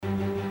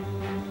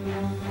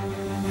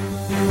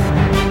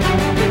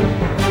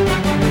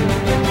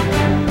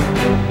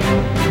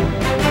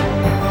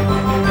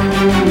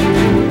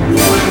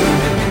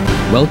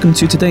Welcome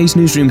to today's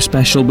Newsroom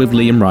Special with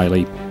Liam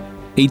Riley.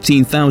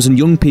 18,000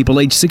 young people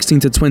aged 16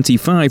 to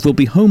 25 will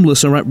be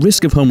homeless or at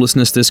risk of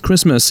homelessness this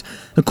Christmas,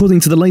 according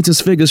to the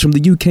latest figures from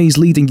the UK's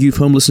leading youth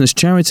homelessness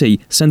charity,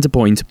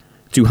 Centrepoint.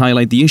 To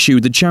highlight the issue,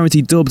 the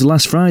charity dubbed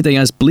last Friday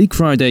as Bleak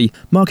Friday,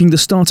 marking the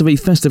start of a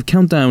festive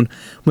countdown,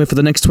 where for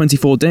the next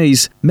 24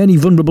 days, many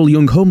vulnerable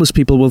young homeless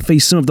people will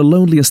face some of the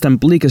loneliest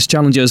and bleakest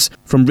challenges,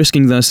 from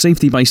risking their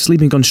safety by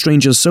sleeping on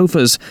strangers'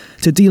 sofas,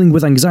 to dealing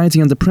with anxiety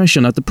and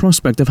depression at the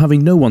prospect of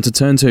having no one to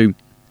turn to.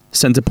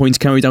 Centrepoint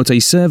carried out a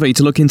survey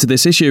to look into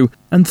this issue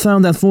and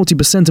found that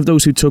 40% of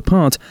those who took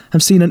part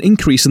have seen an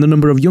increase in the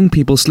number of young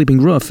people sleeping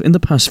rough in the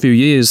past few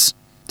years.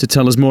 To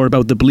tell us more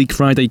about the Bleak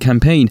Friday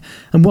campaign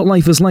and what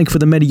life is like for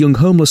the many young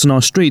homeless on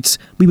our streets,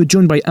 we were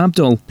joined by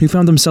Abdul, who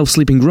found himself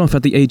sleeping rough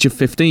at the age of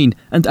 15,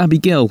 and Abi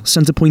Gill,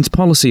 Centrepoint's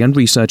policy and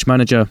research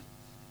manager.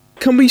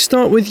 Can we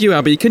start with you,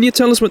 Abi? Can you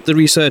tell us what the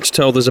research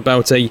told us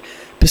about a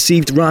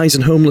perceived rise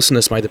in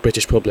homelessness by the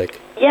British public?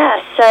 Yeah,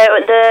 so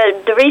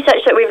the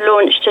research that we've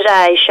launched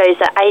today shows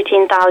that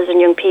 18,000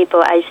 young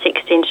people aged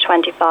 16 to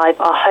 25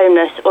 are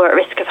homeless or at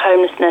risk of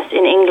homelessness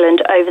in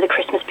England over the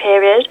Christmas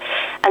period,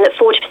 and that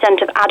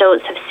 40% of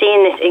adults have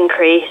seen this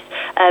increase,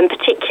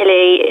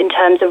 particularly in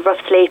terms of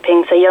rough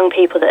sleeping, so young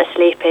people that are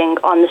sleeping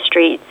on the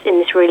streets in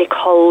this really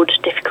cold,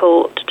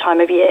 difficult time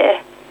of year.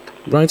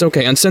 Right,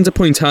 okay, and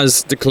Centrepoint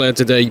has declared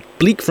today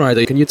Bleak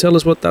Friday. Can you tell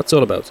us what that's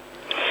all about?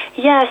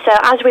 Yeah, so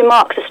as we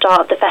mark the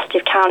start of the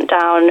festive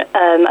countdown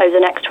over the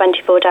next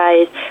 24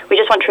 days, we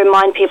just want to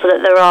remind people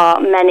that there are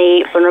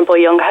many vulnerable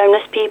young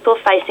homeless people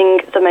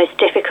facing the most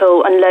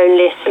difficult and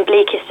loneliest and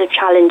bleakest of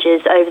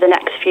challenges over the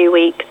next few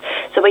weeks.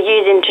 So we're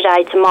using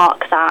today to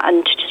mark that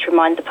and to just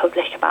remind the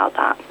public about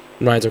that.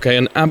 Right, okay,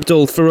 and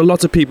Abdul, for a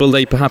lot of people,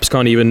 they perhaps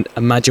can't even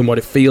imagine what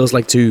it feels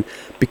like to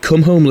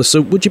become homeless,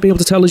 so would you be able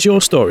to tell us your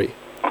story?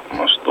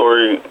 My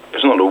story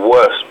is not the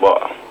worst,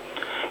 but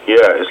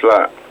yeah, it's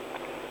like,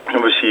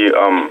 obviously,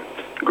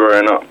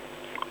 growing up,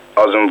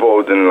 I was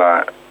involved in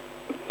like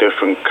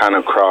different kind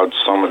of crowds.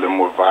 Some of them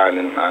were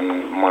violent,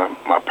 and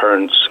my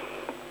parents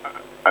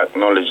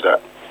acknowledged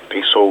that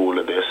they saw all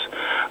of this,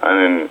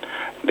 and then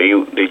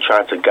they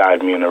tried to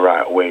guide me in the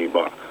right way.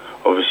 But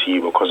obviously,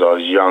 because I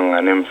was young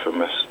and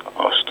infamous,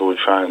 I was still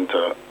trying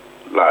to,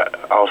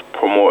 I was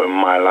promoting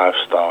my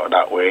lifestyle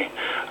that way,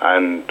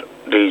 and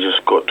they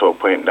just got to a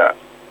point that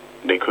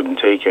they couldn't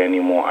take it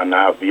anymore, and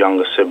I have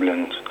younger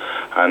siblings,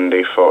 and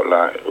they felt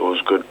like it was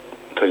good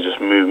to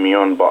just move me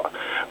on, but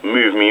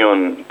move me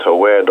on to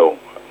where though?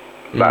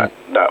 That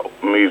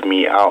moved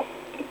me out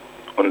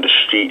on the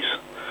streets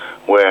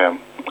where I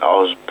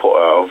was put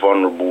at a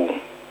vulnerable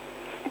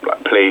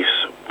place,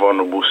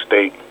 vulnerable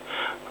state.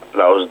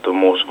 That was the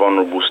most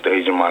vulnerable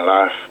stage in my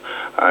life,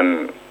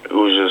 and it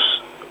was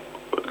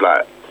just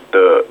like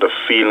the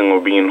feeling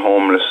of being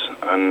homeless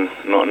and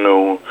not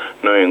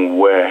knowing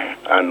where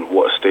and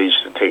what stage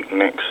to take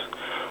next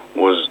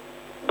was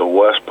the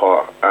worst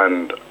part,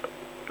 and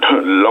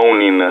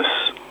loneliness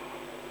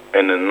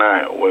in the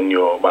night when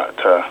you're about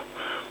to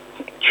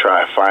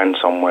try to find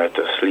somewhere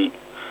to sleep,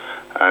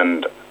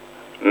 and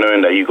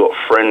knowing that you got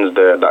friends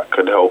there that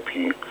could help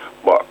you,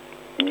 but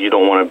you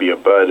don't want to be a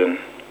burden,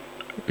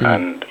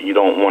 and you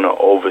don't want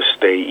to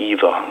overstay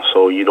either,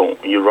 so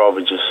you'd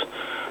rather just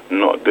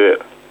not do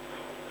it.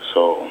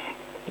 So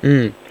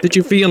did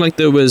you feel like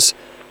there was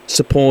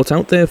support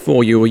out there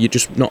for you, or you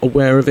just not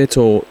aware of it,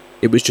 or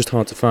it was just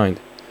hard to find?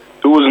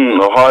 It wasn't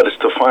the hardest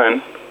to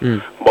find,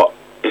 but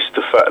it's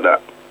the fact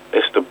that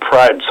it's the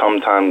pride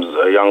sometimes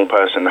a young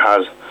person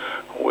has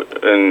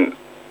in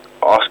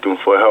asking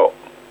for help.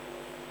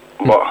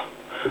 But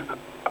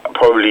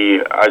probably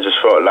I just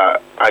felt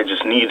like I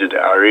just needed it.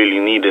 I really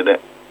needed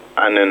it.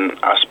 And then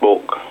I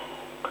spoke,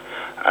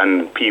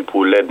 and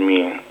people led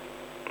me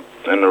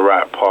in the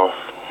right path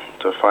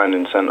to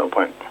finding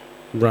Centrepoint.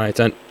 Right,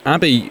 and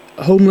Abi,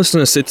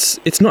 homelessness,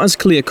 it's not as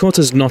clear-cut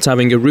as not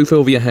having a roof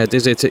over your head,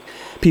 is it?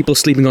 People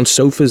sleeping on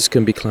sofas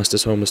can be classed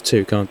as homeless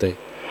too, can't they?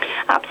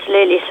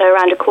 Absolutely. So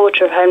around a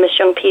quarter of homeless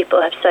young people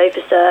have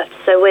sofa surfed.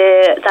 So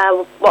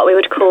they're what we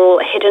would call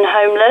hidden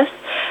homeless.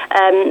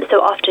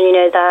 So often,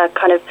 they're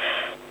kind of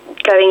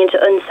going into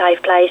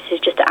unsafe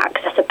places just to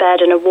access a bed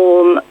and a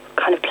warm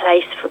kind of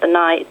place for the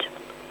night.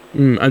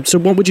 And so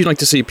what would you like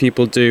to see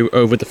people do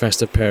over the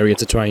festive period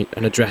to try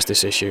and address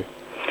this issue?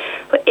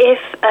 But if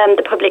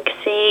the public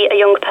see a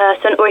young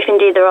person, or if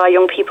indeed there are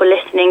young people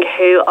listening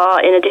who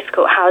are in a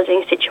difficult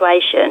housing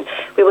situation,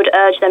 we would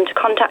urge them to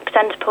contact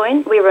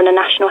Centrepoint. We run a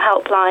national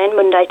helpline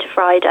Monday to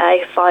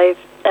Friday,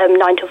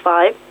 9 till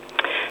 5.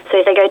 So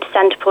if they go to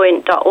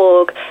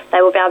centrepoint.org,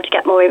 they will be able to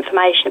get more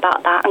information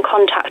about that and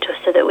contact us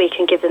so that we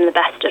can give them the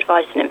best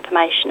advice and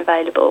information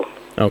available.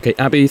 Okay,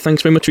 Abi,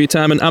 thanks very much for your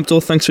time, and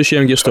Abdul, thanks for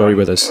sharing your story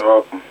with us. You're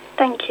welcome.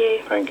 Thank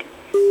you. Thank you.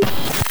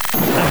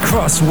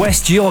 Across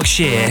West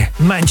Yorkshire,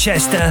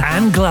 Manchester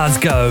and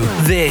Glasgow,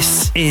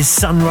 this is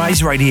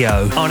Sunrise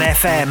Radio on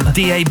FM,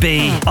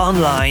 DAB,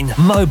 online,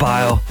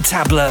 mobile,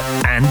 tablet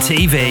and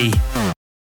TV.